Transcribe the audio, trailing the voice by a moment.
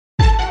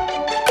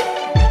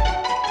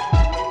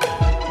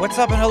What's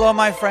up and hello,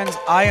 my friends?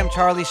 I am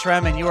Charlie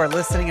Shrem, and you are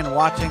listening and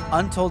watching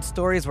Untold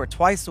Stories, where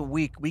twice a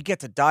week we get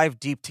to dive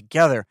deep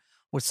together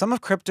with some of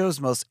crypto's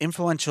most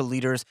influential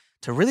leaders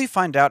to really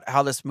find out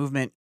how this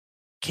movement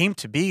came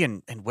to be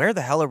and where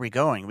the hell are we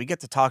going. We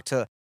get to talk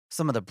to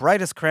some of the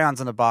brightest crayons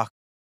in the box,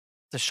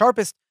 the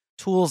sharpest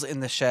tools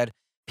in the shed,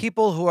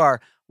 people who are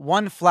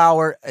one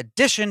flower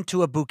addition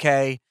to a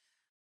bouquet,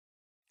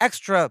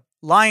 extra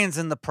lions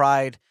in the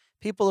pride,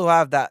 people who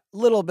have that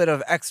little bit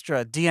of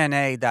extra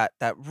DNA that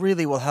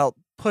really will help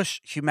push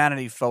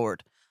humanity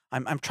forward.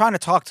 I'm trying to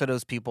talk to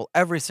those people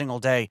every single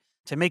day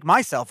to make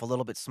myself a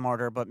little bit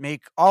smarter, but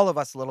make all of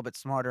us a little bit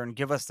smarter and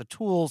give us the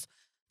tools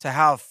to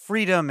have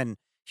freedom and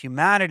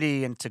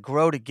humanity and to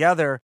grow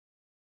together,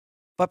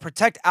 but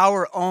protect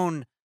our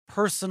own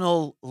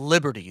personal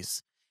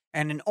liberties.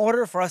 And in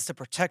order for us to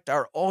protect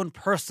our own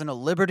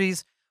personal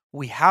liberties,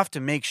 we have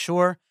to make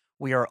sure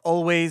we are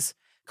always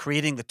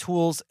creating the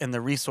tools and the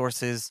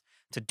resources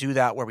to do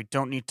that, where we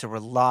don't need to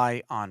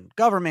rely on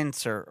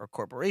governments or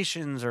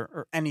corporations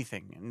or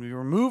anything. And we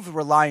remove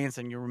reliance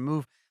and you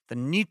remove the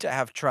need to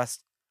have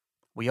trust.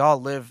 We all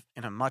live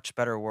in a much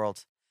better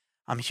world.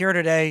 I'm here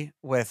today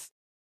with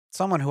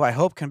someone who I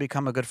hope can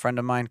become a good friend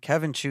of mine,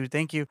 Kevin Chu.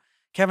 Thank you.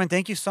 Kevin,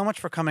 thank you so much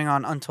for coming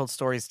on Untold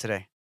Stories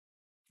today.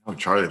 Oh,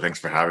 Charlie, thanks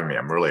for having me.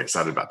 I'm really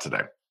excited about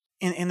today.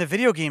 In the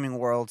video gaming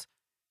world,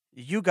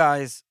 you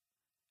guys,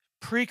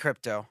 pre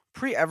crypto,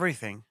 pre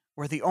everything,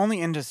 were the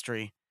only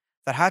industry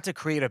that had to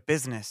create a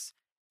business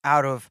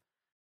out of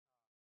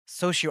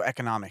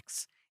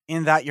socioeconomics,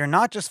 in that you're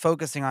not just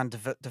focusing on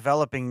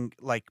developing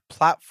like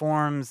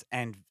platforms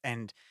and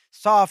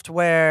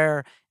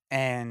software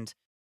and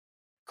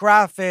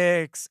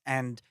graphics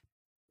and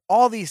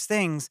all these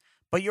things,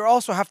 but you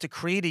also have to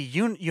create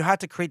you had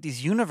to create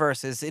these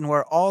universes in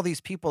where all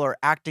these people are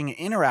acting and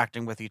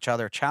interacting with each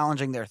other,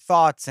 challenging their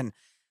thoughts and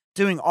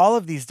doing all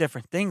of these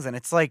different things. And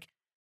it's like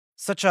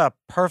such a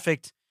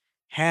perfect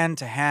hand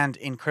to hand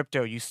in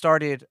crypto. You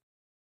serve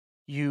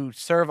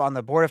on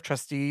the board of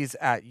trustees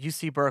at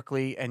UC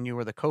Berkeley, and you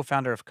were the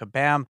co-founder of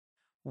Kabam,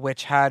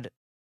 which had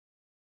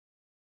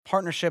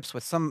partnerships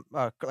with some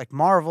like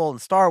Marvel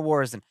and Star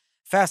Wars and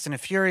Fast and the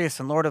Furious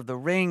and Lord of the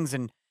Rings,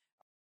 and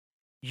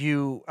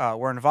you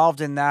were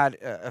involved in that.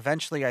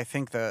 Eventually, I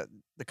think the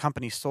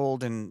company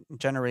sold and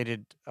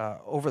generated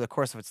over the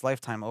course of its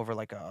lifetime over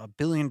like $1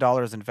 billion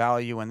in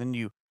value. And then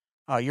you're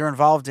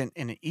involved in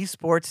an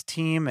esports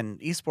team, and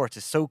esports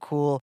is so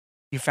cool.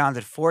 You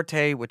founded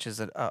Forte, which is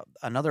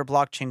another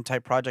blockchain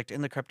type project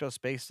in the crypto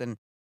space, and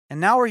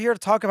now we're here to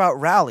talk about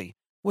Rally,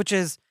 which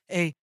is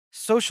a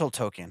social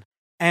token.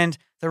 And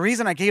the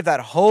reason I gave that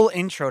whole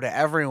intro to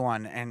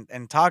everyone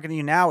and talking to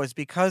you now is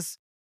because,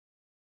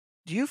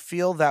 do you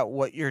feel that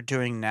what you're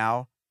doing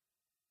now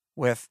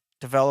with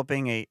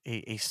developing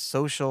a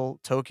social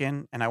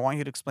token, and I want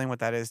you to explain what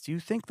that is, do you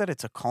think that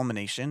it's a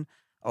culmination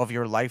of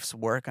your life's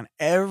work on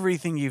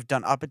everything you've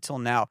done up until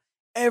now?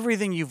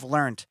 Everything you've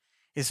learned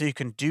is so you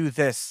can do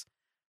this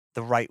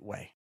the right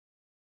way.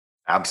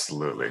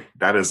 Absolutely.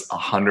 That is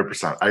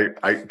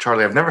 100%.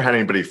 Charlie, I've never had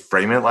anybody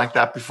frame it like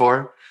that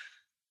before.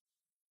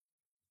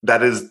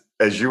 That is,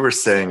 as you were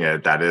saying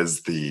it, that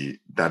is the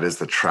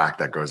track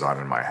that goes on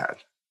in my head.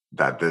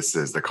 That this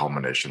is the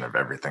culmination of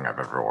everything I've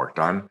ever worked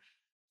on.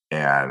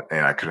 And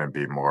I couldn't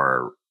be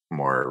more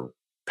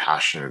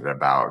passionate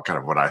about kind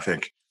of what I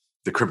think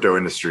the crypto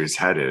industry is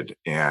headed,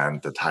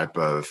 and the type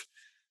of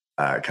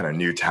kind of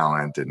new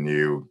talent and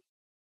new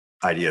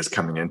ideas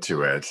coming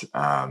into it,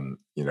 from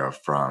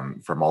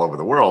all over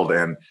the world.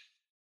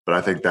 But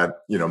I think that,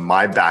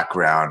 my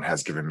background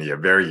has given me a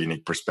very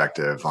unique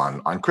perspective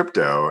on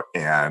crypto,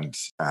 and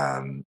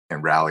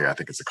Rally. I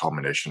think it's a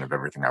culmination of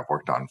everything I've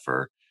worked on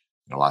for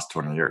the last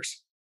 20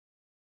 years.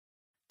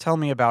 Tell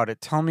me about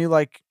it. Tell me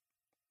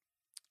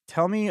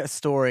a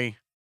story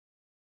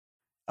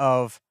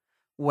of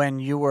when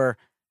you were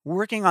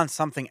working on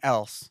something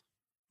else,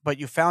 but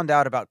you found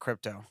out about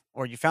crypto,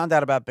 or you found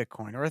out about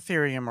Bitcoin or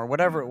Ethereum or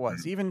whatever it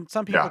was. Mhm. Even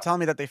some people Yeah. tell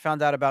me that they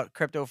found out about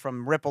crypto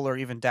from Ripple or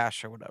even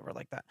Dash or whatever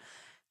like that.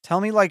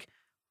 Tell me, like,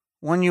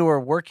 when you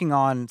were working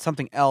on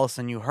something else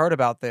and you heard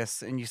about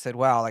this and you said,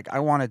 wow, like I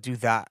want to do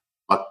that.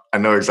 I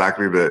know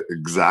exactly the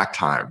exact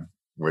time,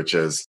 which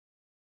is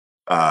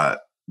uh,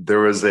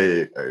 there was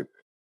I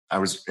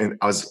was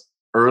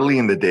early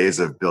in the days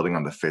of building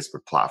on the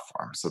Facebook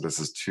platform. So this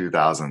is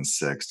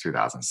 2006,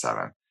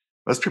 2007.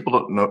 Most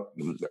people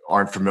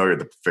aren't familiar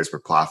with the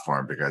Facebook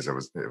platform because it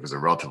was a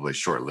relatively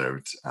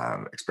short-lived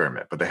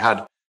experiment. But they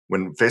had,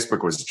 when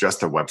Facebook was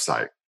just a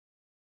website,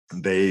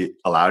 they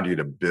allowed you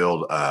to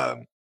build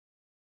an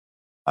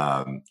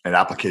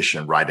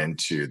application right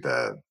into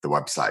the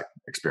website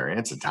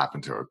experience and tap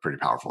into a pretty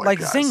powerful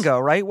Like APIs.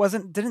 Zynga, right?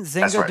 Didn't That's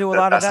Zynga right. do a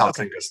lot of That's that? how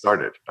Okay. Zynga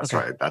started. That's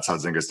Okay. right. That's how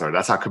Zynga started.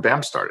 That's how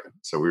Kabam started.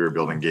 So we were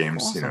building Oh,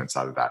 games, awesome.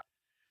 inside of that.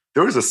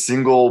 There was a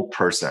single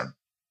person.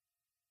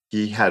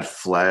 He had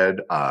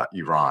fled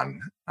Iran,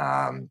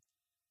 and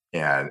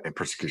in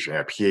persecution,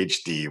 a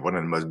PhD, one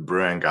of the most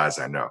brilliant guys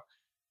I know.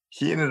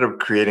 He ended up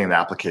creating an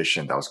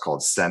application that was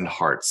called Send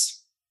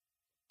Hearts.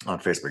 on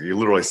Facebook. You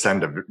literally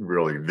send a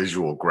really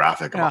visual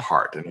graphic of a Yeah.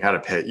 heart, and you had to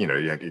pay.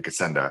 You could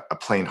send a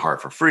plain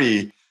heart for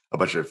free, a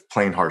bunch of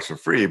plain hearts for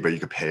free, but you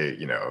could pay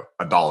 $1,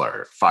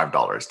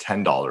 $5,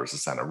 $10 to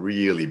send a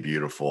really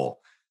beautiful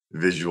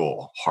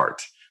visual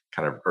heart,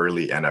 kind of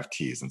early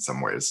NFTs in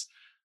some ways.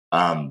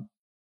 Um,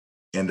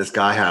 and this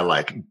guy had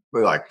like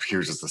he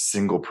was just a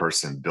single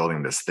person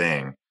building this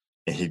thing,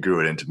 and he grew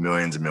it into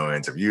millions and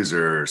millions of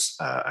users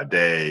a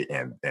day,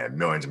 and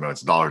millions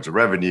of dollars of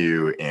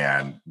revenue.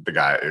 And the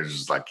guy, it was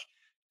just like,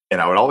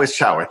 and I would always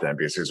chat with him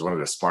because he was one of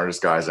the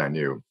smartest guys I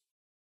knew.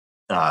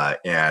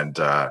 And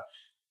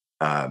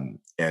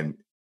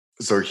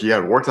so he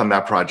had worked on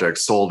that project,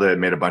 sold it,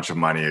 made a bunch of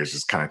money. He was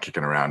just kind of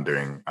kicking around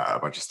doing a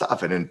bunch of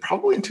stuff. And then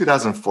probably in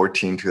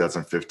 2014,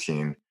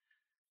 2015,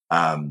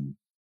 um,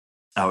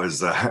 I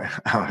was I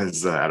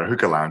was at a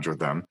hookah lounge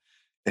with him,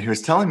 and he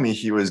was telling me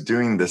he was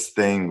doing this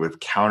thing with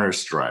Counter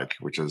Strike,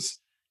 which is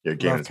a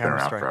game Love that's been Counter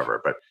around Strike.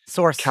 forever, but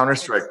Source. Counter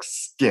Strike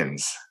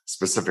skins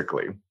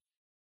specifically.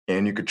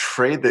 And you could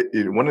trade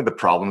one of the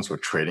problems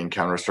with trading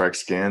Counter Strike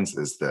skins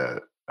is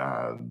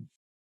um,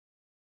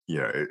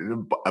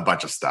 a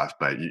bunch of stuff,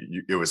 but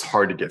it was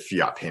hard to get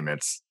fiat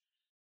payments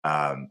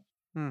um,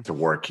 Hmm. to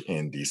work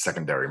in the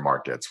secondary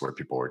markets where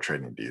people were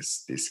trading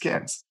these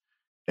skins.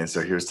 And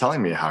so he was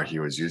telling me how he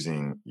was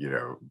using,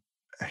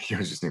 he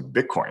was using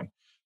Bitcoin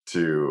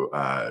to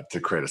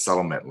create a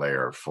settlement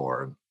layer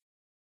for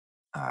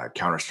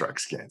Counter Strike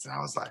skins, and I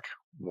was like,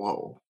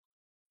 "Whoa,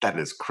 that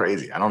is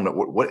crazy!" I don't know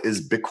what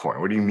is Bitcoin.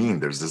 What do you mean?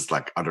 There's this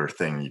like other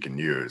thing you can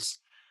use.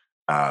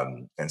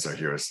 And so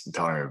he was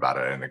telling me about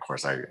it, and of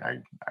course, I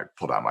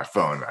pulled out my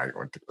phone. I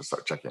went to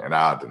start checking it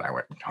out, and I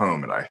went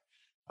home, and I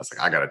was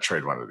like, I got to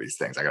trade one of these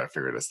things. I got to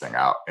figure this thing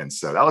out. And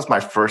so that was my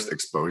first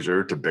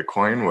exposure to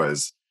Bitcoin,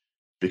 was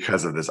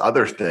because of this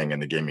other thing in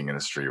the gaming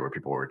industry where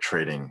people were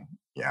trading,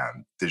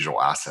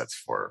 digital assets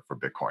for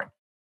Bitcoin.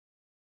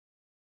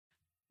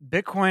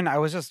 Bitcoin, I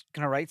was just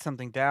gonna write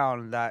something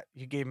down that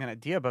you gave me an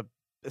idea, but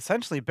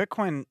essentially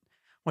Bitcoin,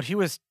 what he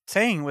was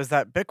saying was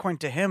that Bitcoin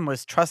to him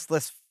was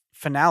trustless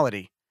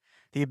finality,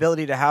 the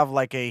ability to have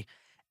like a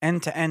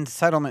end-to-end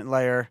settlement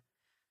layer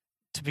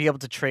to be able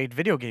to trade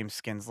video game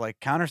skins like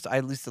Counter. I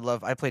used to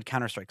love. I played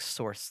Counter Strike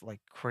Source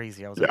like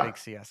crazy. I was a Yeah. big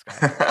CS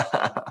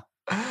guy.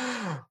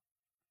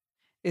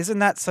 Isn't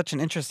that such an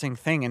interesting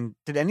thing? And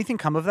did anything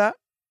come of that?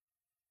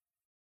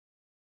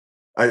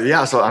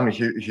 Yeah, so I mean,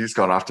 he's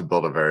gone off to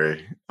build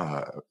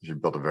he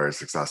built a very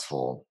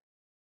successful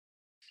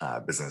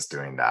business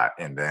doing that,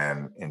 and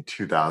then in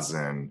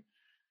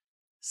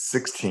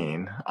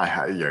 2016, I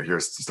had he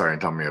was starting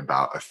to tell me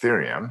about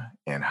Ethereum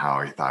and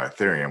how he thought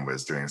Ethereum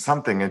was doing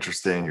something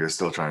interesting. He was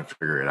still trying to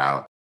figure it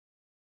out,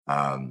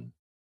 um,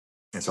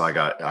 and so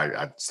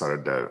I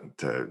started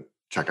to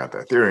check out the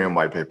Ethereum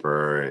white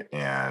paper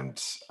and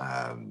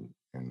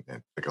think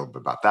a little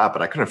bit about that,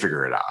 but I couldn't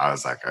figure it out. I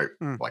was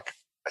Mm.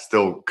 I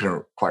still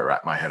couldn't quite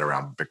wrap my head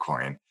around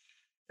Bitcoin,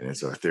 and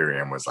so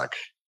Ethereum was like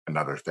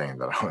another thing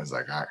that I was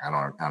like, I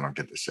don't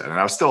get this shit. And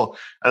I was still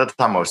at the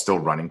time I was still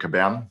running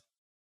Kabam,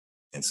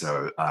 and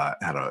so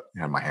had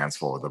my hands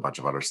full with a bunch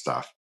of other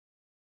stuff.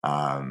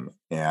 So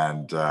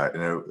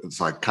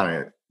I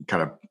kind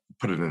of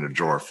put it in a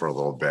drawer for a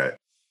little bit,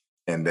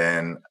 and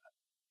then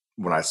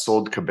when I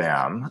sold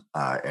Kabam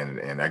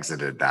and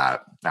exited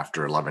that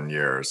after 11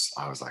 years,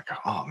 I was like,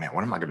 oh man,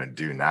 what am I going to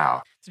do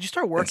now? Did you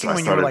start And so working I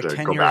when you were started like to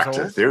 10 go years back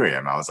to old?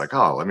 Ethereum. I was like,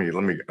 oh, let me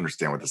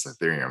understand what this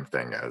Ethereum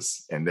thing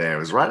is. And then it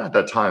was right at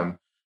that time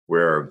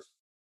where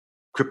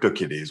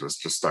CryptoKitties was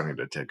just starting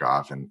to take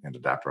off, and the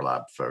Dapper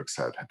Lab folks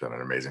had done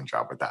an amazing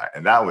job with that.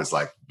 And that was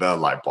like the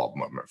light bulb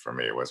moment for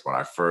me, was when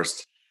I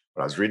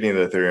was reading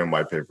the Ethereum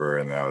white paper,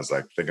 and I was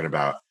like thinking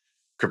about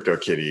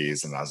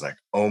CryptoKitties, and I was like,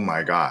 oh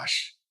my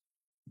gosh,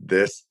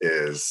 this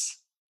is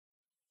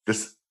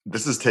this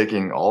is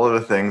taking all of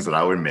the things that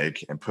I would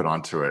make and put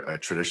onto a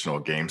traditional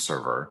game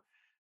server,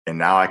 and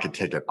now I could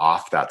take it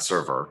off that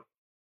server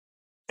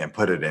and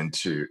put it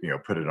onto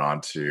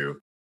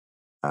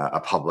a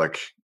public,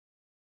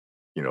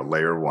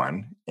 layer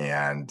one,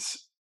 and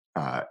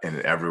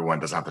everyone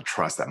doesn't have to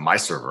trust that my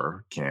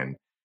server can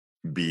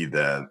be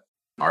the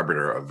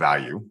arbiter of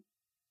value,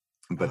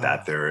 but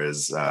that Ah, there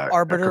is the a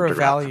arbiter of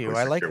value. cryptographically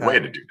I like secure way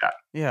that. to do that,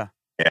 Yeah.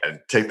 and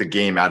take the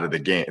game out of the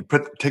game,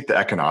 take the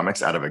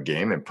economics out of a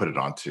game and put it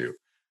onto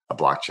a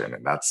blockchain.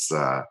 And that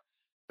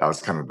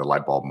was kind of the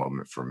light bulb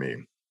moment for me.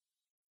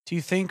 Do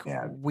you think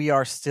And we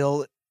are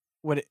still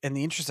what in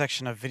the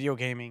intersection of video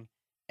gaming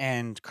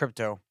and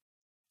crypto?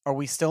 Are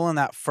we still in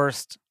that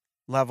first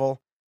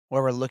level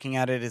where we're looking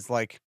at it as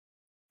like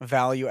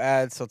value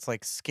add? So it's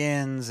like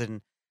skins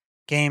and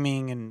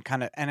gaming and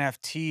kind of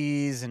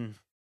NFTs. And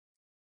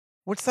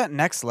what's that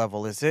next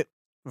level? Is it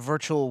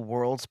virtual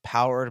worlds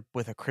powered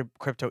with a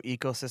crypto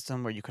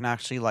ecosystem where you can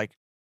actually like,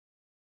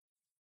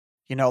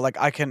 like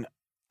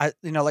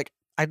like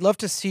I'd love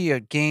to see a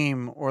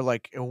game or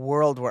like a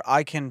world where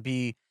I can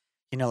be,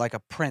 like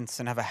a prince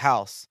and have a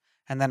house,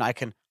 and then I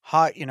can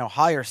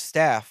hire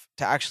staff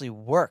to actually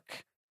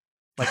work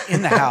like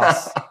in the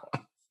house.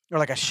 or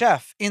like a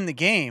chef in the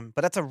game,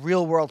 but that's a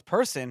real world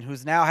person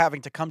who's now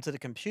having to come to the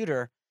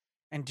computer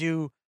and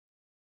do,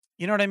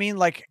 you know what I mean?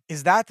 Like,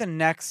 is that the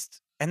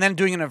next, and then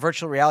doing it in a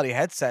virtual reality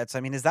headsets? I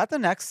mean, is that the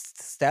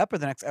next step or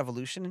the next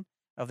evolution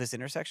of this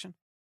intersection?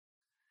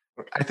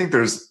 I think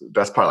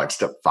that's probably like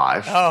step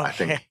 5. Oh, I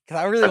think okay. Because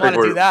I really I think want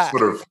to do we're that.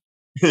 sort of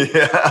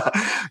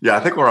yeah. I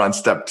think we're on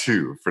step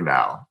 2 for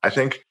now. I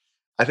think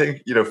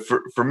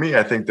for me,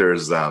 I think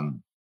there's a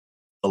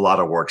lot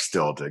of work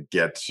still to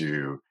get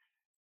to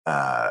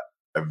uh,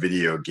 a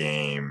video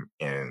game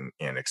and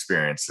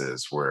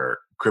experiences where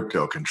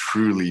crypto can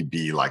truly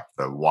be like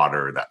the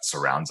water that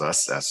surrounds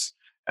us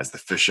as the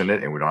fish in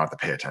it, and we don't have to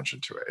pay attention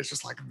to it. It's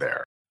just like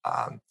there.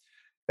 Um,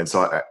 and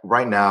so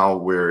right now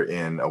we're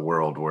in a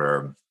world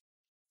where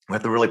we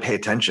have to really pay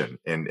attention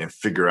and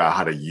figure out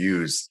how to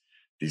use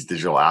these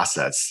digital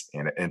assets.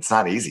 And it's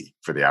not easy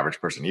for the average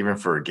person, even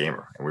for a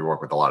gamer. And we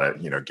work with a lot of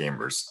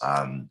gamers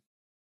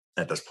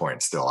at this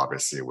point, still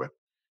obviously with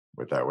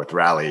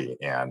Rally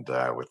and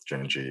with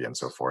Genji and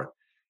so forth.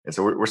 And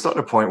so we're still at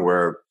a point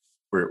where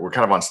we're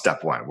kind of on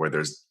step 1, where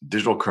there's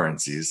digital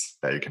currencies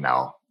that you can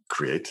now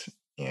create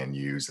and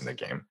use in the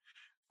game,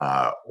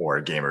 or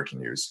a gamer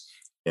can use,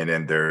 and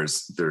then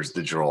there's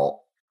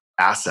digital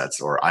assets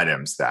or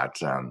items that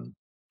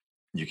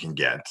you can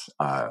get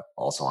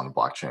also on the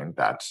blockchain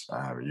that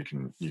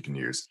you can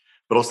use.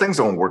 But those things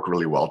don't work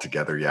really well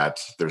together yet.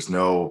 There's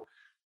no.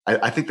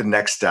 I think the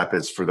next step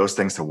is for those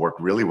things to work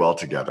really well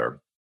together,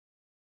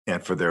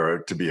 and for there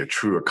to be a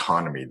true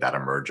economy that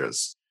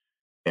emerges.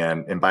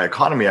 And by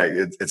economy,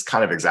 it's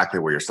kind of exactly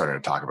what you're starting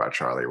to talk about,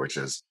 Charlie, which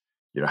is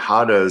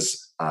how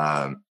does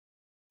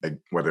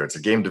whether it's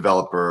a game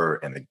developer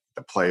and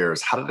the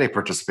players, how do they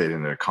participate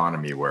in an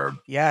economy where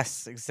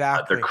Yes, they're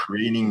exactly.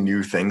 creating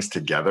new things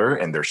together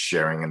and they're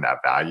sharing in that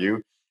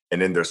value.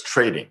 And then there's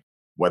trading,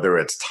 whether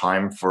it's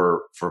time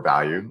for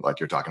value, like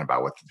you're talking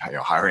about with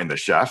hiring the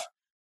chef,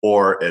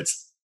 or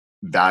it's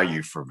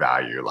value for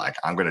value. Like,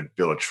 I'm going to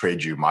be able to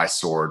trade you my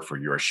sword for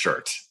your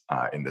shirt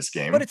in this But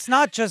game. it's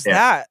not just And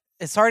that.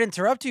 Sorry to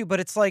interrupt you, but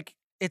it's like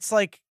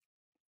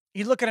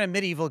you look at a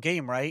medieval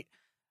game, right?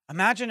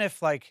 Imagine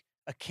if like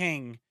a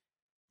king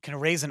can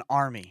raise an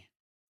army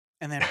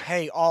and then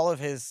pay all of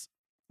his,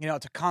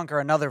 to conquer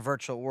another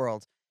virtual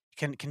world.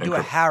 Can and do a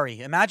crypto,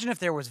 Harry. Imagine if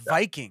there was yeah,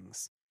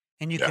 Vikings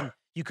and you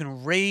yeah,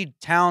 can raid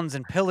towns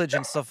and pillage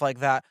and stuff like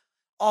that.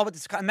 All but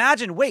this.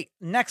 Imagine, wait,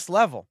 next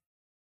level.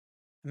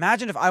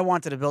 Imagine if I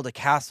wanted to build a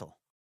castle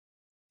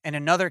and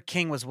another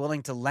king was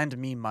willing to lend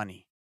me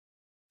money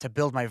to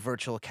build my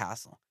virtual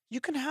castle. You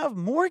can have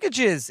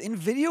mortgages in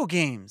video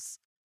games.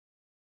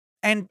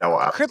 And that will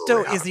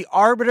crypto absolutely is happen. the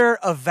arbiter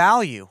of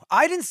value.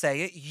 I didn't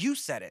say it, you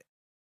said it.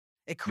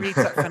 It creates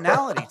that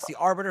finality. It's the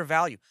arbiter of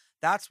value.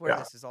 That's where Yeah.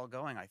 this is all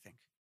going, I think.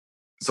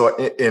 So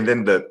and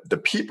then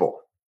the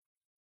people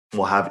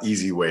will have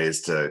easy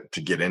ways to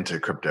get into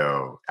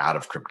crypto, out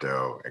of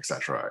crypto,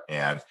 etc.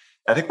 And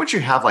I think once you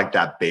have like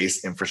that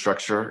base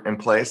infrastructure in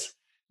place,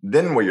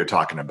 then what you're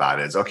talking about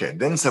is okay.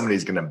 Then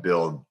somebody's going to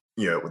build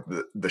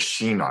the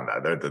sheen on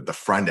that, the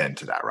front end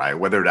to that, right?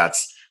 Whether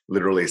that's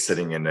literally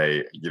sitting in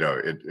a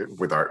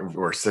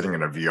we're sitting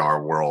in a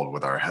VR world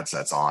with our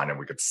headsets on, and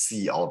we could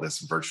see all this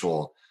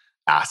virtual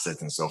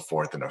assets and so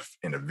forth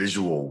in a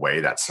visual way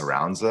that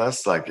surrounds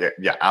us. Like,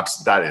 yeah,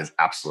 that is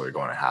absolutely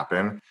going to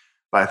happen.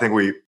 But I think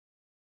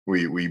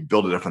we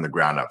build it up from the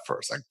ground up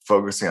first, like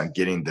focusing on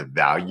getting the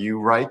value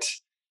right,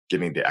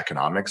 getting the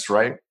economics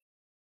right,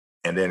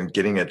 and then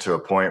getting it to a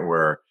point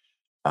where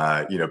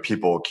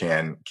people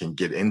can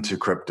get into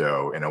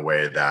crypto in a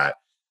way that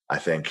I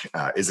think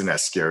isn't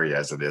as scary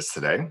as it is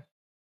today,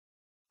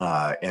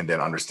 and then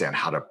understand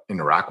how to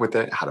interact with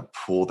it, how to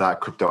pull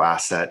that crypto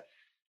asset,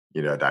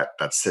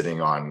 that's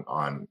sitting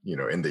on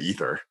in the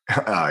ether,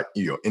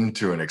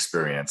 into an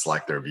experience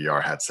like their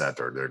VR headset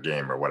or their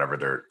game or whatever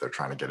they're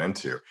trying to get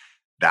into.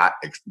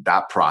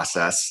 That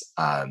process,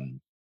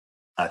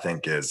 I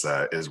think,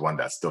 is one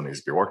that still needs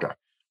to be worked on.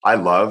 I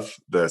love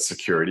the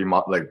security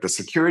model. Like, the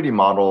security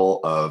model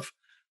of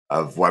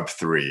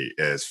Web3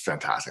 is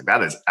fantastic.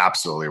 That is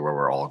absolutely where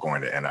we're all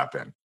going to end up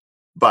in.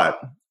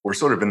 But we're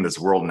sort of in this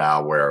world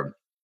now where,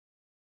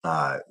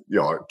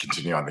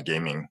 continue on the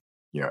gaming,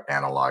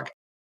 analog.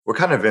 We're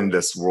kind of in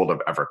this world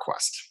of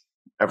EverQuest.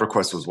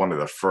 EverQuest was one of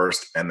the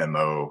first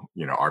MMO,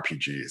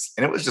 RPGs,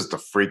 and it was just a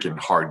freaking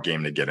hard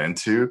game to get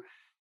into,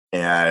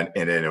 and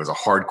then it was a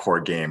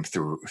hardcore game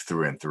through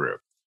and through.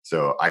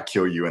 So I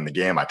kill you in the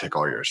game, I take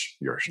all your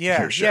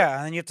Yeah, shit. yeah.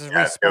 And then you have to And it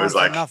was respawn for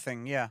like,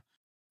 nothing. Yeah.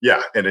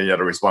 yeah, and then you had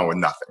to respond with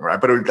nothing,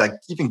 right? But it was like,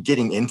 even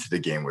getting into the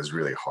game was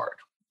really hard.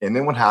 And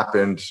then what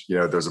happened?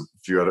 There's a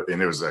few other, and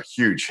it was a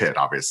huge hit,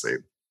 obviously.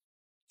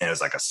 And it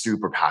was like a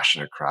super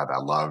passionate crowd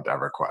that loved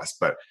EverQuest.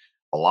 But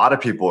a lot of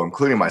people,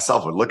 including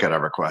myself, would look at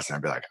EverQuest and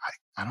I'd be like,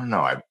 I don't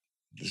know,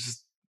 there's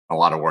just a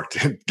lot of work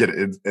to get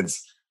it.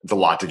 It's a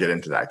lot to get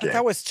into that But game.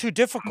 that was too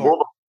difficult.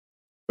 World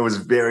It was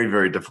very,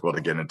 very difficult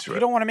to get into You it.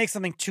 don't want to make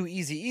something too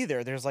easy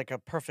either. There's like a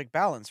perfect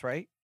balance,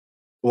 right?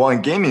 Well,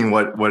 in gaming,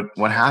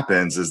 what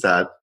happens is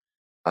that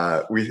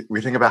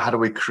we think about how do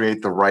we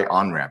create the right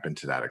on ramp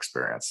into that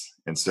experience.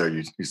 And so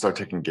you start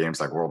taking games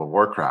like World of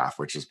Warcraft,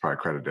 which is probably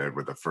credited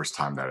with the first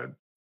time that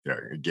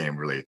a game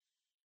really,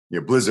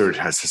 Blizzard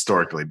has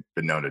historically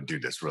been known to do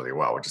this really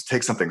well, which is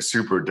take something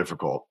super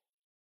difficult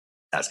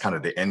as kind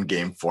of the end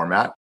game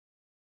format,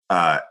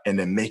 and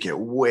then make it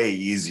way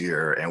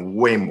easier and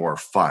way more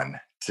fun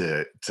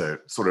to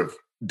sort of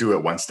do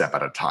it one step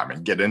at a time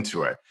and get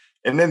into it.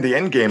 And then the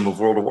end game of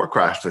World of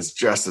Warcraft is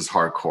just as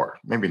hardcore.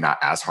 Maybe not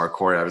as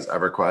hardcore as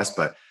EverQuest,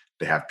 but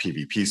they have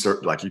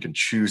PvP. Like you can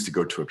choose to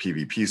go to a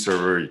PvP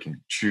server. You can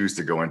choose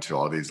to go into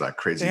all these like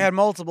crazy. They had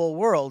multiple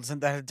worlds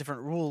and that had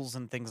different rules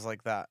and things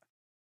like that.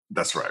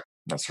 That's right.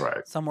 That's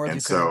right. Some worlds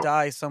And you couldn't so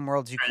die. Some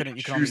worlds you couldn't.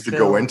 You could only choose to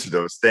build. go into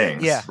those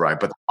things, Yeah. right?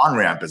 But the on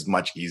ramp is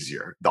much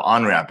easier. The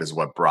on ramp is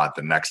what brought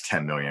the next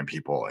 10 million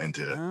people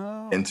into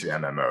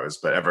MMOs.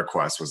 But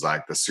EverQuest was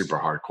like the super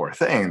hardcore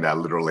thing that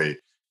literally,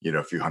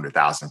 a few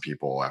 100,000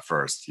 people at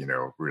first,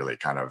 really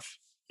kind of,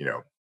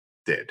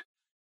 did.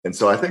 And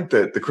so I think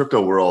that the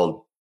crypto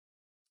world,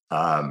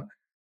 like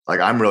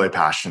I'm really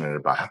passionate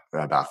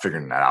about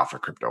figuring that out for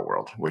crypto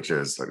world, which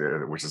is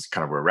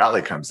kind of where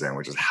Rally comes in,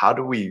 which is how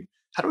do we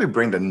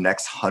bring the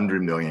next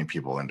 100 million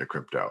people into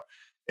crypto?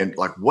 And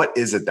like, what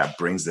is it that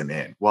brings them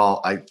in?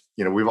 Well,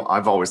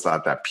 I've always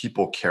thought that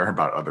people care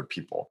about other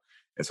people.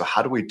 And so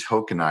how do we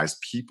tokenize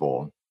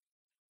people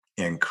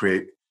and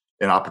create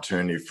an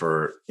opportunity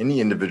for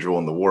any individual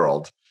in the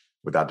world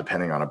without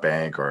depending on a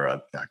bank or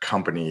a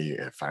company,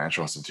 a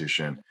financial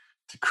institution,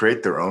 to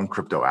create their own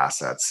crypto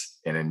assets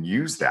and then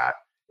use that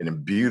and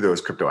imbue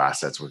those crypto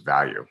assets with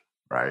value,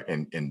 right?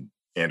 And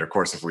of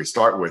course, if we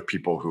start with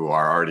people who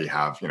already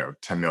have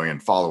 10 million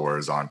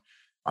followers on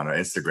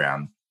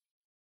Instagram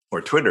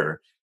or Twitter,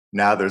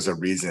 now there's a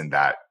reason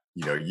that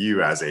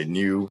you as a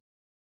new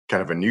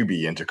kind of a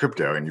newbie into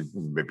crypto, and you've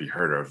maybe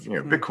heard of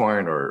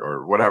Bitcoin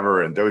or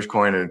whatever and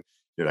Dogecoin, and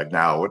you're like,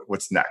 now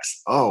what's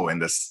next? Oh,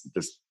 and this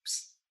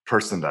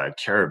person that I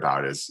care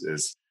about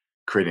is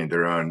creating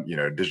their own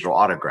digital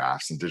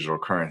autographs and digital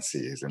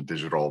currencies and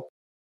digital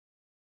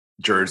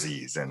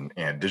jerseys and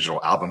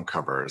digital album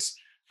covers.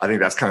 I think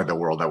that's kind of the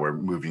world that we're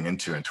moving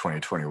into in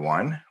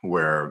 2021,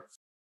 where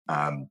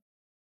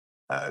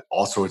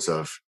all sorts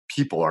of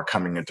people are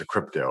coming into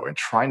crypto and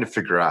trying to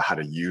figure out how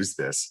to use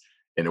this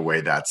in a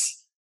way that's,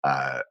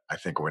 I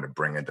think, going to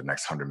bring in the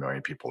next 100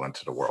 million people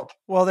into the world.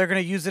 Well, they're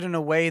going to use it in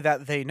a way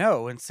that they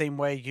know, in the same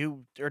way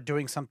you are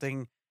doing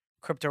something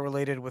crypto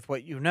related with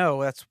what you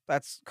know.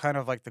 That's kind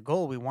of like the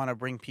goal. We want to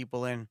bring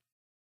people in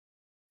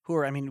who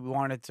are,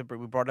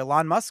 we brought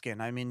Elon Musk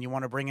in. You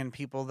want to bring in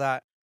people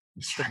that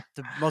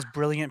the most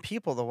brilliant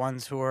people, the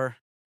ones who are,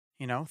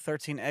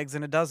 13 eggs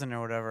in a dozen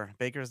or whatever,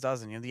 baker's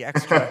dozen, the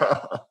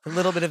extra, a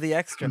little bit of the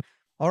extra.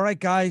 All right,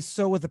 guys.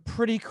 So with a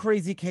pretty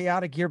crazy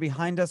chaotic year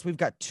behind us, we've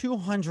got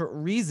 200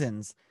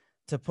 reasons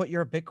to put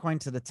your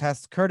Bitcoin to the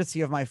test, courtesy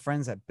of my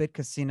friends at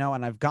BitCasino.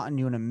 And I've gotten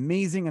you an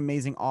amazing,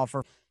 amazing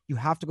offer. You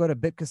have to go to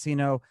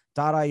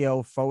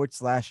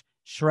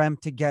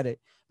bitcasino.io/Shrem to get it.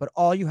 But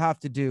all you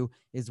have to do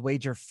is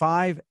wager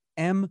 5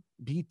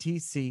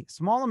 MBTC,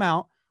 small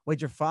amount,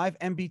 wager 5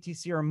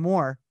 MBTC or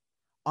more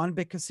on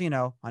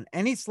BitCasino on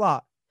any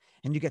slot,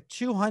 and you get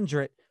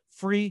 200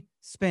 free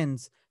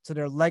spins to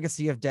their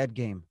Legacy of Dead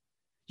game.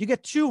 You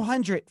get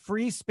 200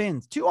 free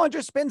spins,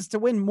 200 spins to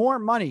win more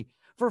money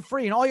for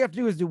free. And all you have to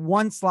do is do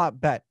one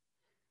slot bet.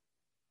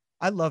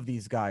 I love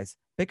these guys.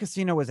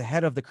 BitCasino was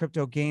ahead of the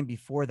crypto game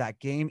before that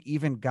game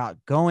even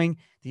got going.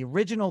 The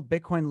original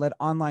Bitcoin-led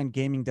online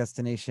gaming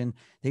destination.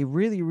 They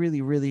really,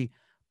 really, really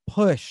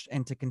pushed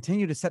and to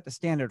continue to set the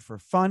standard for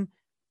fun,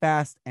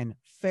 fast, and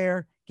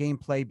fair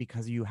gameplay.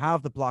 Because you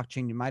have the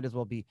blockchain, you might as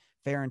well be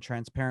fair and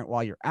transparent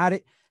while you're at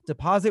it.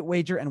 Deposit,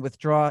 wager, and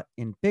withdraw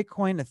in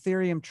Bitcoin,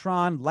 Ethereum,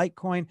 Tron,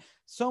 Litecoin,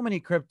 so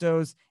many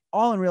cryptos,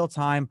 all in real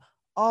time,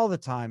 all the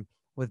time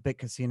with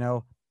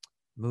BitCasino.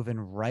 Moving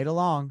right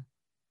along.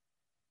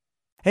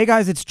 Hey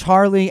guys, it's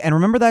Charlie. And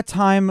remember that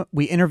time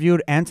we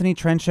interviewed Anthony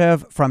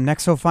Trenchev from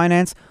Nexo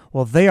Finance?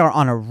 Well, they are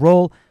on a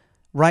roll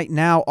right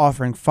now,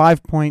 offering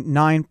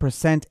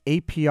 5.9%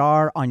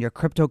 APR on your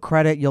crypto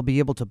credit. You'll be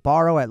able to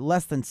borrow at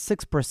less than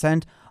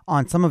 6%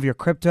 on some of your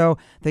crypto.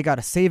 They got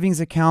a savings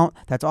account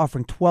that's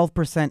offering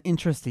 12%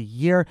 interest a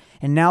year.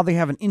 And now they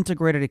have an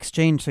integrated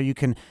exchange so you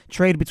can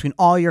trade between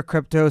all your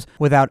cryptos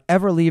without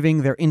ever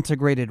leaving their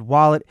integrated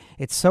wallet.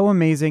 It's so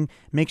amazing.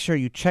 Make sure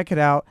you check it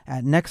out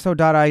at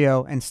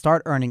nexo.io and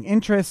start earning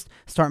interest,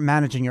 start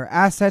managing your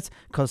assets,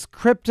 because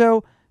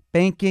crypto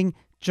banking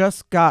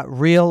just got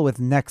real with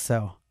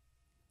Nexo.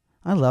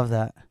 I love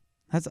that.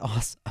 That's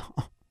awesome.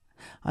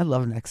 I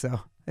love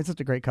Nexo. It's such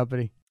a great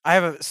company. I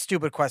have a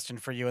stupid question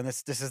for you, and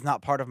this is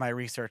not part of my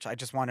research. I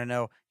just want to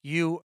know,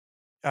 you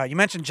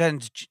mentioned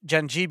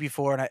Gen G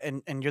before,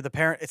 and you're the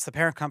parent. It's the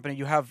parent company.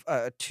 You have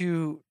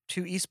two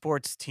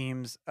esports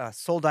teams,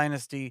 Soul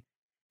Dynasty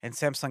and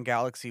Samsung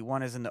Galaxy.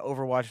 One is in the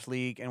Overwatch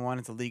League, and one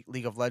is the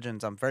League of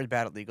Legends. I'm very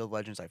bad at League of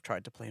Legends. I've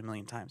tried to play a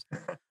million times.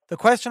 The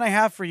question I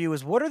have for you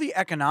is, what are the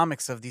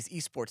economics of these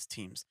esports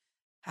teams?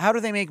 How do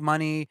they make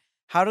money?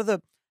 How do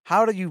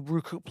you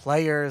recruit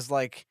players?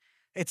 Like,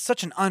 It's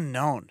such an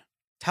unknown.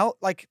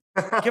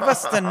 Give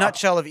us the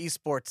nutshell of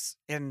esports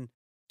in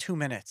 2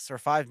 minutes or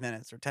 5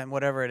 minutes or 10,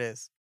 whatever it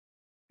is.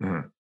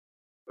 Mhm.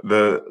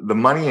 The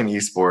money in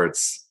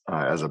esports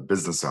as a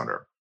business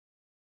owner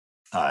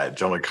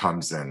generally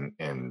comes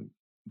in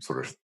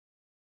sort of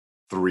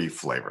three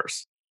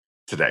flavors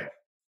today.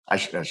 I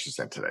should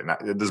say today.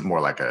 Not, this is more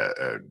like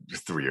a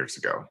 3 years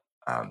ago.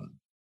 Um,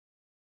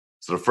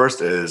 so the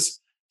first is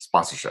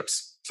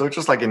sponsorships. So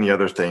just like any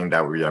other thing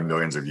that we have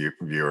millions of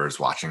viewers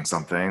watching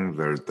something,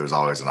 there's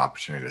always an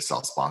opportunity to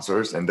sell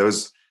sponsors, and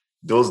those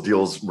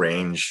deals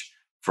range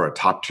for a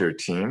top tier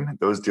team.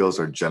 Those deals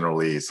are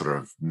generally sort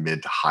of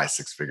mid to high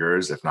six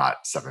figures, if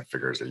not seven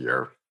figures a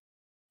year.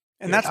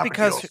 And that's Type of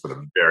because deals for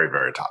the very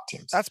very top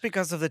teams. that's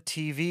because of the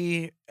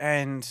TV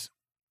and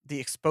the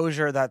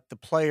exposure that the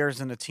players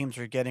and the teams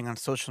are getting on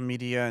social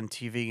media and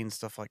TV and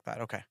stuff like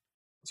that. Okay.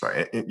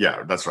 Sorry,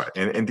 yeah, that's right.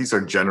 And these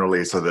are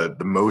generally so the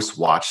most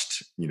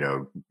watched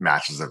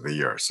matches of the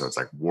year. So it's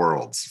like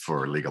Worlds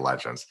for League of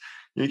Legends.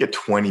 You get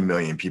 20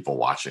 million people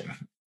watching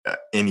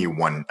any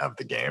one of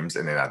the games,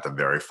 and then at the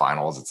very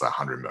finals, it's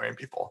 100 million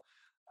people.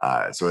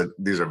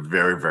 These are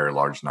very very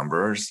large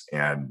numbers,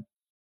 and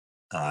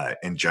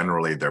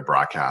generally they're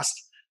broadcast.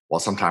 While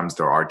sometimes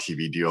there are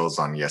TV deals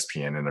on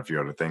ESPN and a few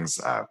other things,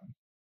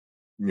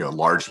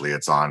 largely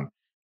it's on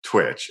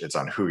Twitch, it's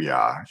on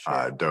Huya,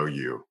 Sure.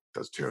 Douyu.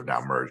 Those two have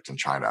now merged in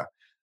China.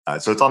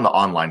 So it's on the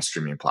online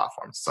streaming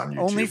platforms. It's on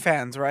YouTube.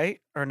 OnlyFans,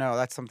 right? Or no,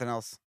 that's something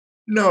else.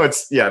 No,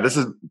 this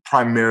is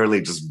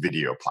primarily just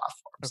video platforms.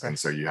 Okay. And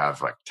so you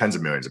have like tens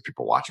of millions of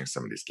people watching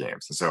some of these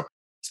games. And so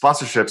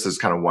sponsorships is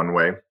kind of one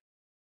way.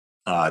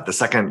 The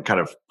second kind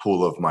of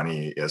pool of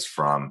money is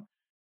from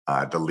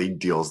the league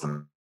deals.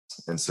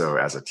 And so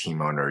as a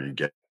team owner, you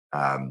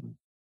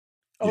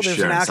Oh, there's an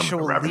share in some of the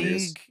actual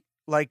revenues.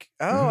 league.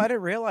 I Mhm.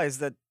 didn't realize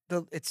that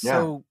it's Yeah.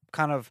 so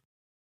kind of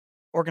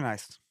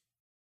organized.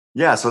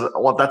 Yeah, so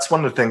well, that's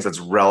one of the things that's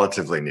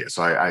relatively new.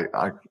 So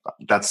I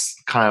that's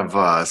kind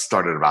of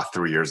started about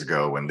 3 years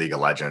ago when League of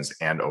Legends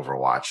and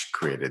Overwatch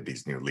created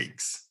these new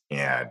leagues,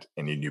 and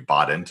you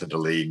bought into the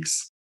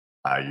leagues,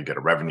 you get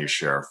a revenue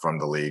share from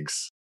the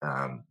leagues.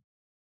 So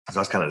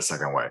that's kind of the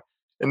second way,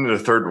 and then the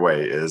third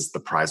way is the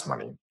prize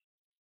money.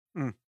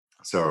 Mm.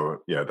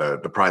 So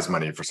the prize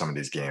money for some of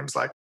these games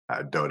like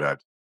Dota,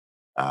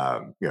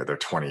 they're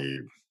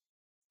 20+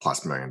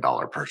 million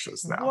dollar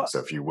purchase now. What? So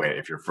if you win,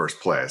 if you're first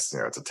place,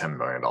 it's a $10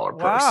 million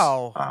purse.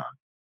 Wow.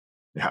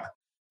 Yeah.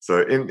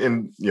 So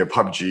in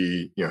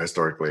PUBG,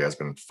 historically has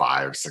been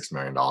 $5-6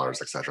 million,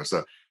 etc.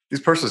 So these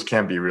purses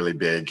can be really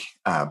big,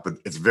 but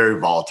it's very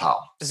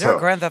volatile. Is there a So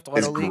Grand Theft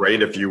it's Auto league?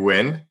 great if you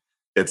win.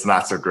 It's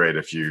not so great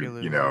if If you you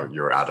lose, yeah.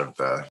 you're out of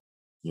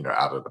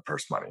the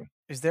purse money.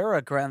 Is there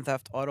a Grand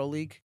Theft Auto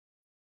league?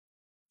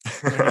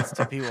 There needs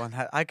to be one.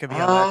 I could be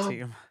on that uh,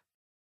 team.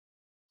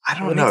 I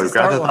don't We need to know. Grand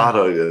start Theft one.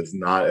 Auto is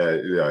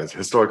not,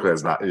 historically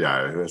has not,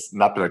 it's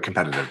not been a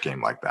competitive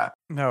game like that.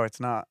 No, it's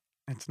not.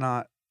 It's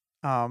not.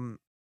 Um,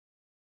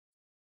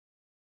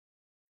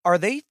 are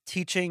they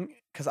teaching?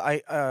 Because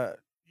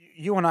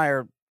you and I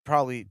are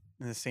probably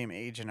in the same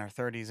age in our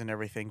 30s and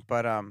everything,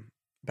 but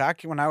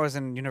back when I was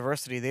in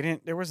university, they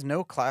didn't. There was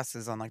no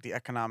classes on like the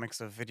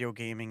economics of video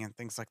gaming and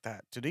things like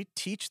that. Do they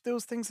teach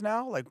those things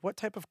now? Like, what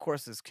type of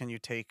courses can you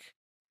take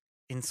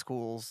in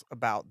schools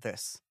about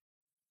this?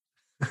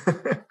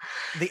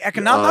 The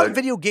not uh,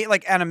 video game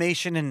like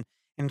animation and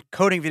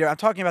coding video. I'm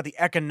talking about the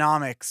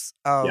economics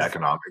yeah, of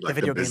economic, the like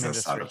the video game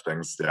business side industry. of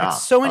things. It's Yeah.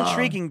 so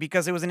intriguing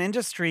because it was an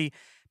industry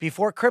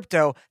before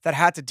crypto that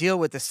had to deal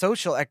with the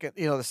social,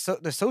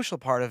 the social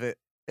part of it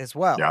as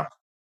well. Yeah.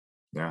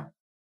 Yeah.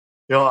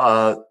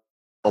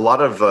 A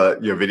lot of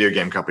video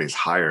game companies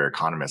hire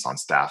economists on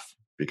staff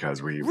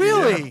because we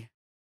Really?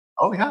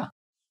 oh yeah,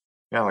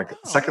 yeah, like Oh,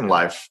 Second okay.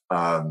 Life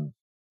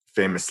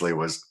famously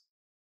was,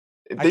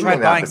 I they may tried not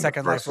have buying been the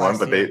Second Life first one, last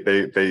but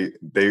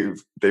year.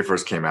 they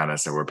first came out and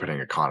said we're putting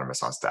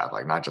economists on staff,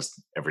 like not just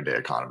everyday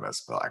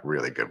economists, but like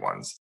really good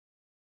ones.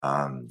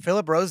 Um,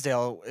 Philip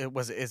Rosedale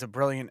is a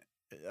brilliant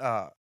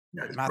uh,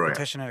 yeah, he's brilliant.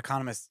 mathematician and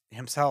economist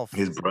himself.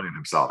 He's brilliant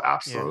himself, Yeah.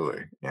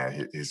 absolutely.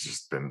 Yeah, he's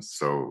just been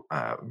so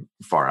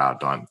far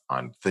out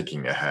on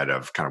thinking ahead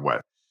of kind of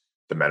what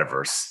the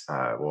metaverse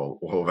will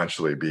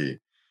eventually be.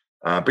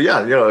 But yeah,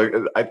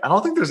 I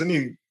don't think there's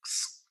any.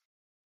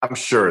 I'm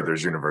sure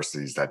there's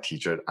universities that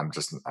teach it.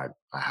 I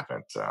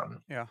haven't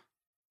Yeah.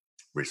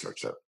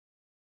 researched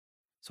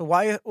So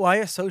why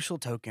a social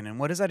token and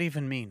what does that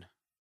even mean?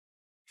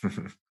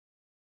 it.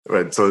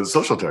 Right. So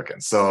social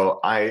tokens. So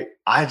I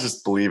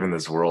just believe in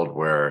this world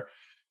where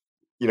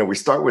we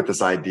start with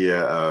this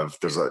idea of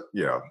there's a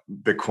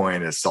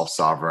Bitcoin is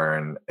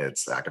self-sovereign.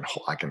 It's I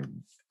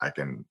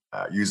can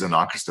use a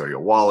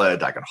non-custodial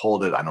wallet. I can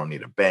hold it. I don't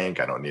need a bank.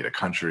 I don't need a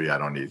country. I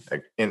don't need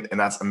and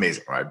that's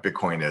amazing, right?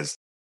 Bitcoin is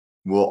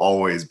will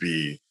always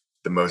be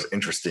the most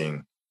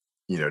interesting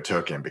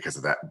token because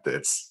of that.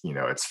 It's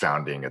its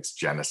founding, its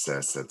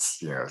genesis, it's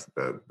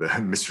the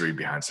mystery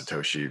behind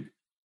Satoshi.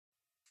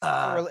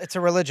 Uh, It's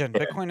a religion.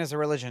 and Bitcoin is a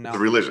religion it's a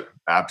now. religion,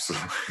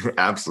 absolutely,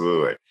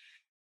 absolutely.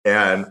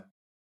 And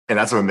And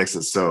that's what makes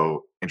it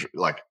so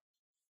like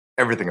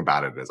everything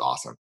about it is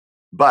awesome.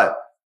 But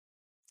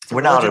It's a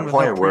we're now at religion a with no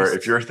point where if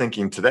priests. you're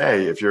thinking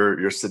today, if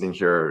you're sitting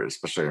here,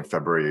 especially in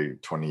February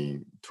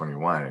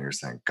 2021, and you're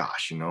saying,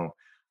 gosh,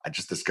 I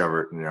just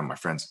discovered, my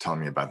friends are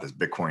telling me about this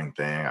Bitcoin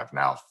thing. I've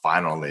now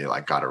finally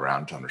like got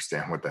around to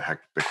understand what the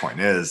heck Bitcoin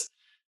is.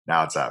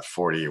 Now it's at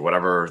 40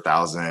 whatever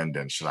thousand.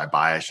 And should I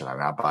buy it? Should I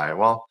not buy it?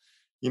 Well,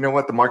 you know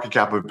what? The market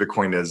cap of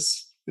Bitcoin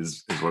is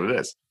what it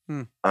is.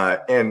 Hmm.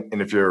 And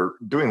if you're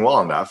doing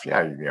well enough,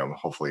 yeah,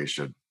 hopefully you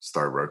should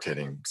start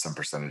rotating some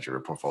percentage of your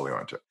portfolio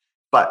into it.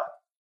 But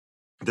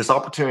this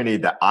opportunity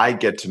that I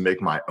get to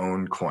make my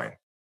own coin.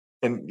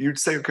 And you'd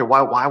say, okay,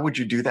 why would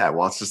you do that?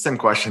 Well, it's the same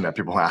question that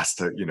people asked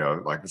to,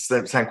 like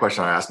the same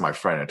question I asked my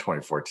friend in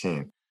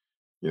 2014.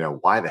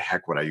 Why the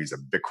heck would I use a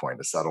Bitcoin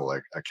to settle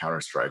like a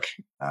Counter-Strike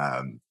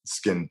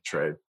skin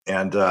trade?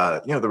 And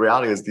the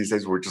reality is these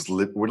days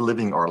we're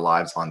living our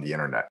lives on the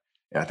internet.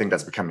 And I think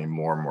that's becoming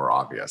more and more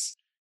obvious.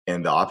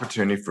 And the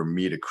opportunity for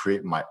me to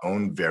create my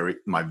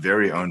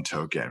very own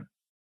token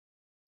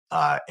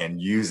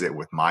and use it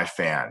with my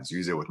fans,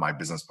 use it with my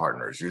business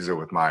partners, use it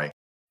with my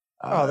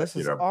Oh, uh, this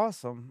you is know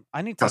awesome.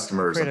 I need to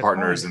customers create and a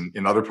partners coin.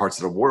 in other parts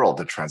of the world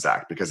to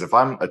transact. Because if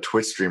I'm a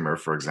Twitch streamer,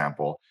 for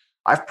example,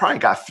 I've probably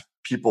got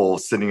people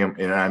sitting in,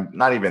 and I'm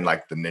not even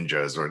like the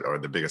ninjas or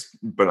the biggest,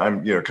 but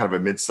I'm kind of a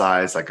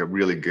mid-size, like a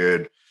really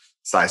good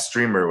size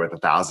streamer with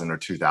 1,000 or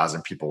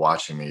 2,000 people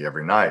watching me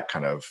every night,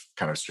 kind of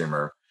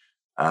streamer.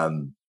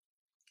 Um,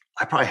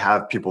 I probably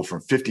have people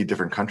from 50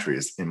 different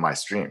countries in my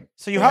stream,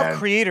 So you have and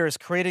creators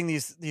creating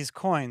these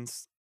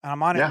coins, and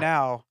I'm on it yeah.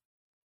 now.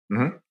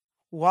 Mhm.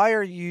 Why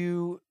are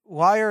you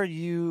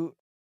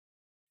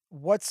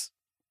what's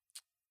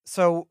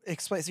so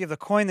explain so you have the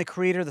coin, the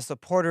creator, the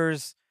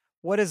supporters.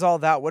 What is all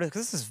that? What is,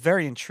 'cause this is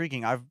very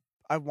intriguing. I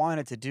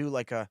wanted to do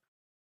like a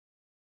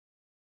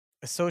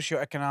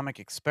socioeconomic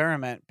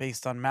experiment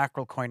based on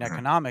macro coin Mhm.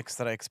 economics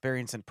that I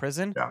experienced in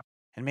prison. Yeah.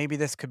 And maybe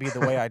this could be the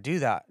way I do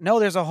that. No,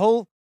 there's a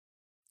whole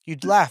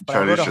you'd laugh, but I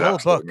Charlie, you wrote a should whole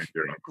absolutely make book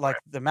your own like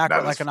coin. the That is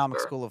for macroeconomic sure.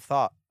 school of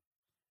thought.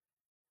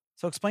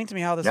 So explain to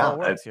me how this all Yeah.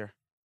 works here.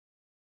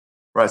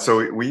 Right.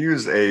 So we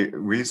use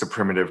a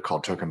primitive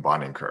called token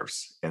bonding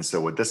curves. And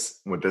so what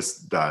this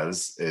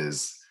does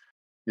is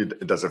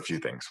it does a few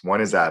things.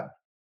 One is that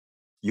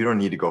you don't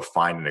need to go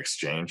find an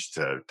exchange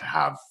to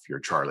have your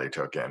Charlie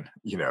token,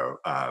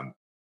 on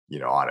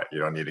it. You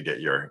don't need to get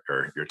your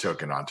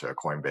token onto a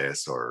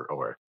Coinbase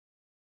or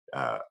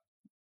uh,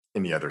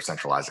 any other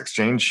centralized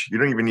exchange. You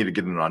don't even need to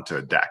get it onto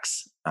a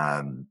DEX.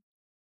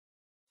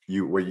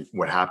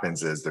 What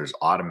happens is there's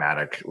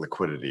automatic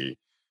liquidity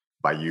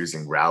by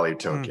using Rally Mm.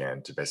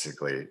 token to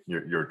basically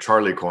your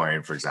Charlie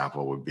coin, for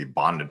example, would be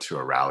bonded to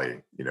a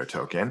Rally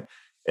token,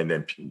 and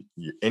then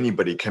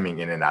anybody coming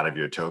in and out of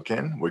your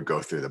token would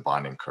go through the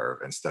bonding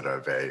curve instead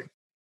of a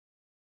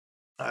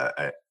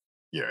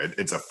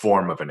it's a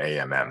form of an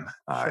AMM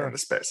in Sure. the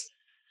space.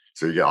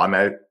 So you get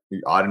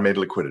automated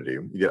liquidity,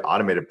 you get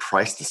automated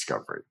price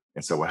discovery.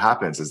 And so what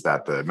happens is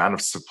that the amount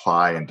of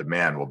supply and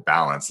demand will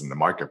balance in the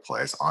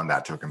marketplace on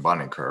that token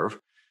bonding curve,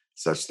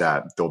 such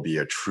that there'll be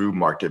a true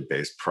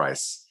market-based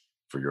price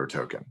for your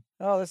token.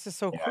 Oh, this is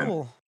so And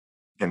cool.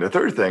 and the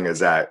third thing is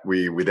that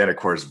we then of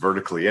course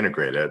vertically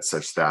integrate it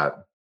such that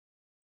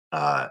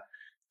uh,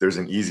 there's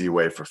an easy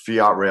way for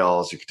fiat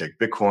rails. You could take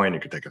Bitcoin, you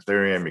could take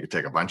Ethereum, you could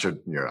take a bunch of,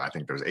 I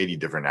think there's 80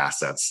 different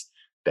assets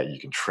that you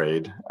can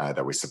trade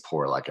that we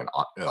support like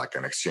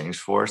an exchange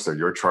for. So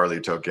your Charlie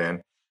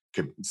token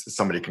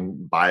somebody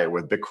can buy it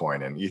with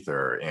Bitcoin and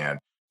Ether, and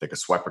they could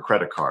swipe a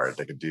credit card.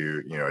 They could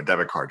do, a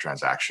debit card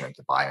transaction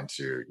to buy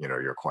into,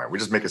 your coin. We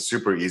just make it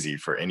super easy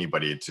for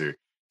anybody to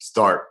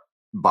start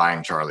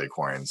buying Charlie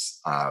coins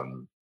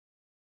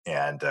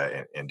and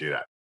do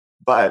that.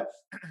 But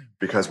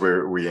because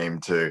we aim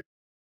to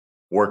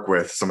work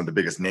with some of the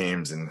biggest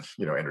names in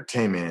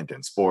entertainment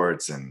and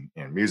sports and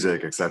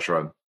music,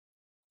 etc.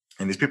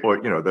 And these people,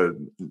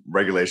 the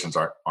regulations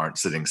aren't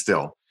sitting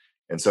still.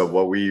 And so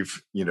what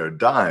we've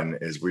done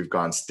is we've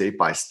gone state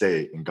by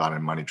state and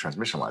gotten money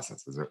transmission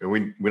licenses. And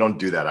we don't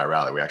do that at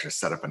Rally. We actually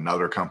set up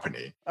another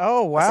company, Oh,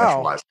 a wow.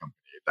 centralized company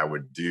that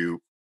would do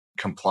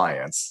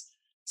compliance,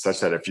 such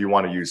that if you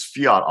want to use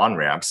fiat on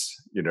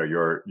ramps,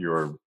 your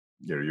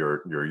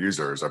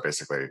users are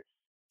basically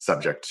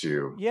subject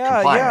to Yeah, yeah.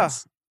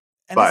 compliance.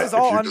 And this is But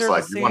if all you're just under the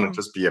like you want to same.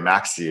 just be a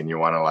maxi and you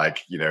want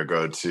to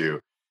go to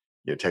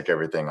take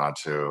everything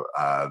onto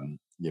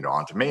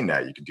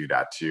mainnet, you can do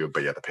that too,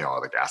 but you have to pay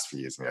all the gas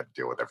fees and you have to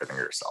deal with everything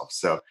yourself.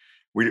 So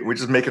we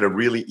just make it a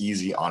really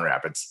easy on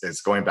ramp.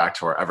 It's going back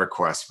to our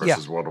EverQuest Yeah.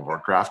 versus World of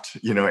Warcraft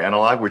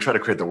analog. We try to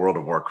create the World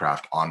of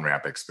Warcraft on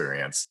ramp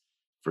experience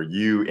for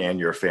you and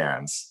your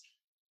fans.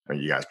 I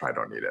mean, you guys probably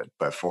don't need it,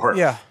 but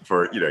Yeah.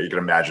 you can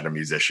imagine a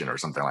musician or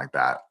something like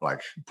that,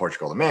 like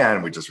Portugal the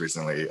Man. We just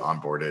recently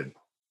onboarded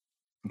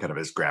kind of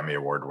his Grammy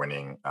award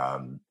winning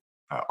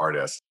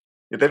artist.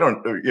 They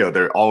don't,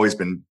 they're always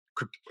been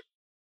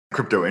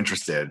crypto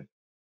interested,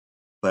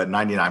 but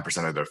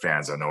 99% of their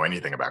fans don't know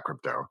anything about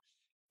crypto.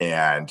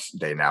 and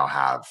they now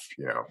have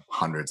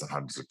hundreds and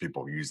hundreds of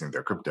people using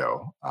their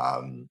crypto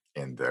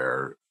in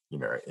their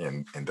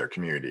in their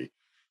community.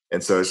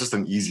 And so it's just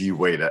an easy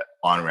way to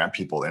on ramp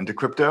people into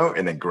crypto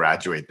and then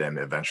graduate them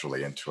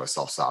eventually into a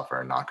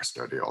self-sovereign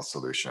non-custodial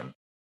solution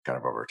kind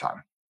of over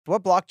time.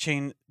 What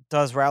blockchain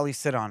does Rally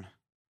sit on?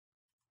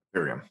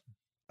 Ethereum.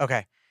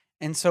 Okay.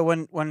 And so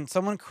when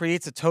someone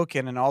creates a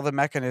token and all the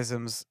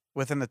mechanisms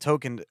within the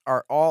token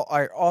are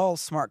all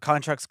smart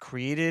contracts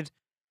created,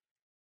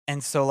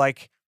 and so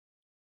like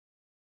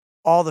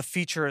all the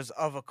features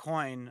of a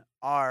coin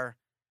are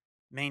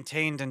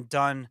maintained and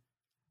done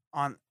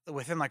on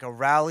within like a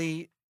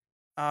Rally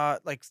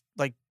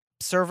like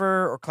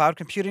server or cloud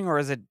computing, or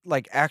is it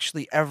like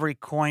actually every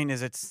coin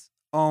is its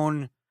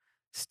own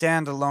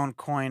standalone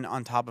coin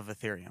on top of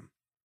Ethereum?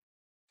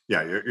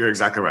 Yeah, you're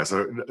exactly right.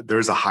 So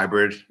there's a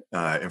hybrid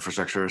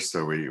infrastructure.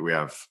 So we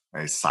have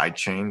a side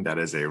chain that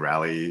is a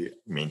Rally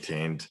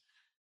maintained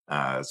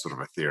sort of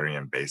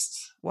Ethereum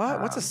based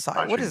What's a side?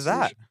 side What chain is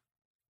that?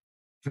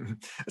 solution.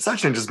 A side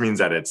chain just means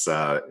that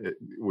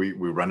we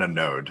run a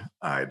node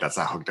that's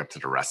not hooked up to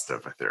the rest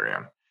of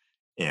Ethereum,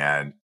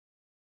 and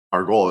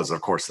our goal is,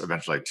 of course,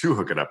 eventually to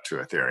hook it up to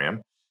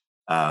Ethereum.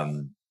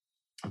 Um,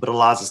 but it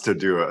allows us to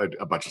do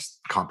a bunch of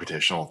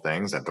computational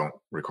things that don't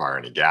require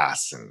any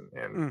gas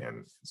Mm.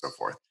 and so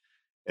forth.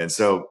 And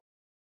so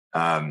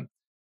um,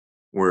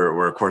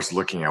 we're of course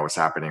looking at what's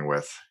happening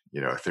with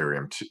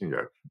Ethereum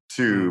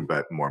two, Mm.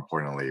 but more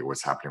importantly,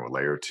 what's happening with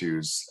layer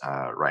twos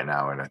right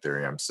now in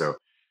Ethereum. So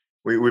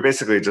we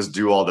basically just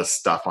do all this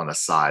stuff on the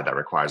side that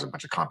requires a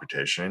bunch of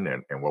computation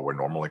and what would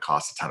normally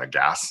cost a ton of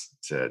gas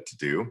to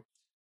do.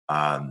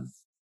 Um,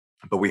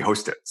 but we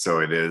host it, so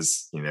it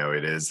is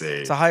It's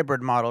a a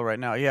hybrid model right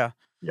now. Yeah.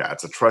 yeah,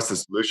 it's a trusted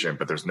solution,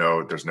 but there's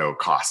no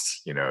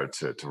cost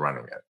to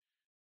running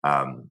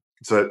it.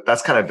 So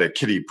that's kind of the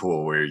kiddie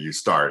pool where you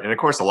start. And of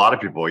course, a lot of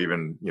people,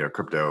 even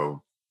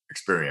crypto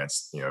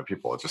experienced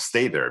people, just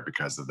stay there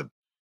because of the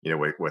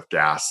with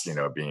gas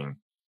being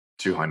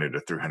 200 to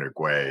 300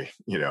 gwei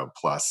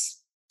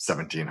plus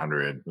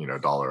 1700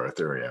 dollar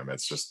Ethereum.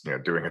 It's just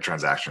doing a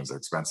transaction is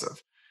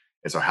expensive,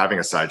 and so having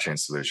a sidechain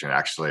solution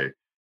actually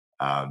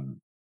um,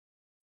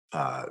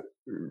 uh,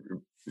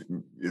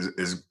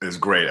 is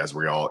great, as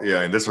we all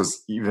and this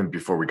was even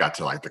before we got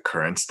to like the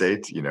current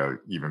state.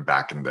 Even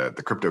back in the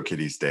crypto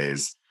kitties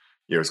days,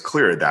 it's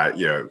clear that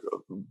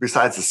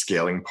besides the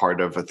scaling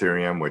part of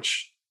Ethereum,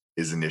 which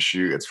is an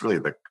issue, it's really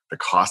the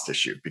cost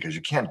issue, because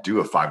you can't do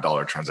a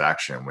 $5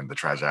 transaction when the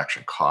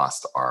transaction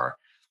costs are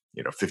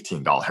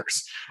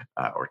 $15,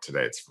 or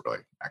today it's really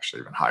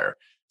actually even higher.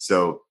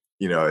 So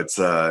it's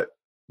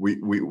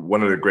we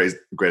one of the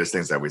greatest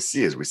things that we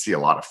see is we see a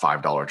lot of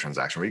 $5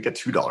 transactions. We get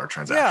 $2 Yeah,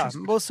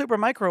 transactions. well, super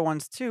micro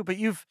ones too, but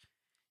you've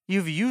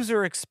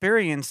user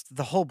experienced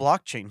the whole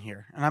blockchain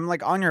here. And I'm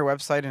like on your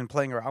website and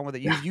playing around with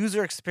it. Yeah, You've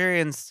user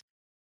experienced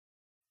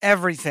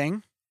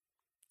everything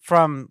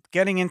from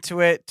getting into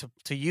it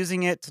to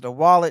using it to the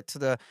wallet to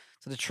the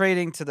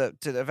trading to the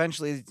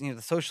eventually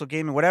the social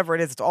gaming, whatever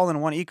it is, it's all in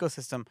one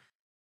ecosystem.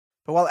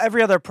 But while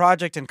every other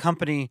project and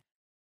company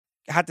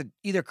had to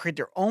either create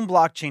their own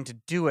blockchain to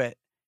do it,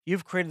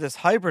 you've created this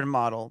hybrid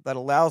model that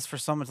allows for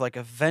someone to like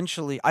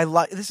eventually. I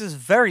like this is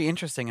very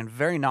interesting and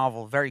very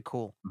novel, very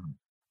cool. mhm.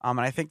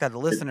 And I think that the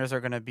It- listeners are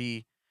going to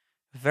be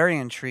very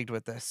intrigued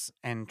with this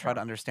and try yeah.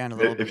 to understand a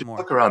little If bit you more.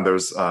 look around,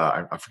 there's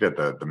I forget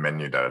the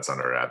menu that it's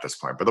under at this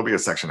point, but there'll be a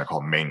section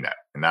called mainnet,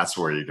 and that's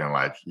where you can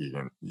you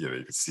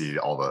can see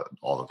all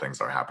the things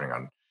that are happening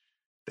on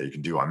that you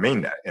can do on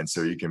mainnet. And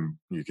so you can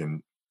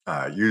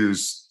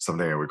use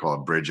something that we call a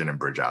bridge in and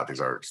bridge out. These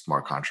are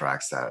smart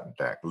contracts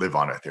that live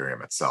on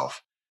Ethereum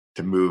itself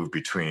to move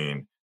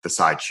between the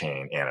side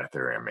chain and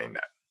Ethereum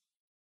mainnet.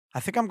 I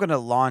think I'm going to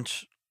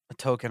launch a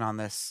token on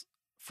this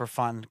for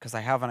fun because I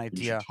have an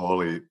idea.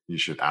 You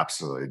should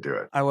absolutely do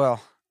it. I will.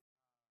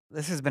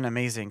 This has been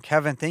amazing.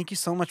 Kevin, thank you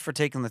so much for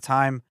taking the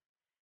time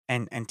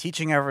and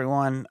teaching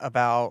everyone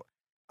about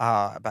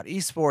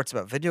esports,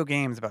 about video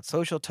games, about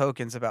social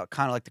tokens, about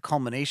kind of like the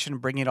culmination,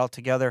 bringing it all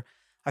together.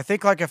 I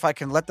think like if I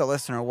can let the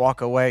listener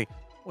walk away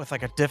with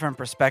like a different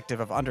perspective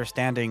of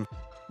understanding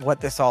what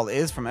this all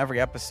is from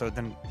every episode,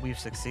 then we've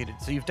succeeded.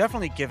 So you've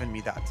definitely given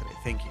me that today.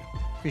 Thank you.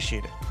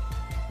 Appreciate it.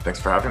 Thanks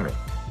for having me.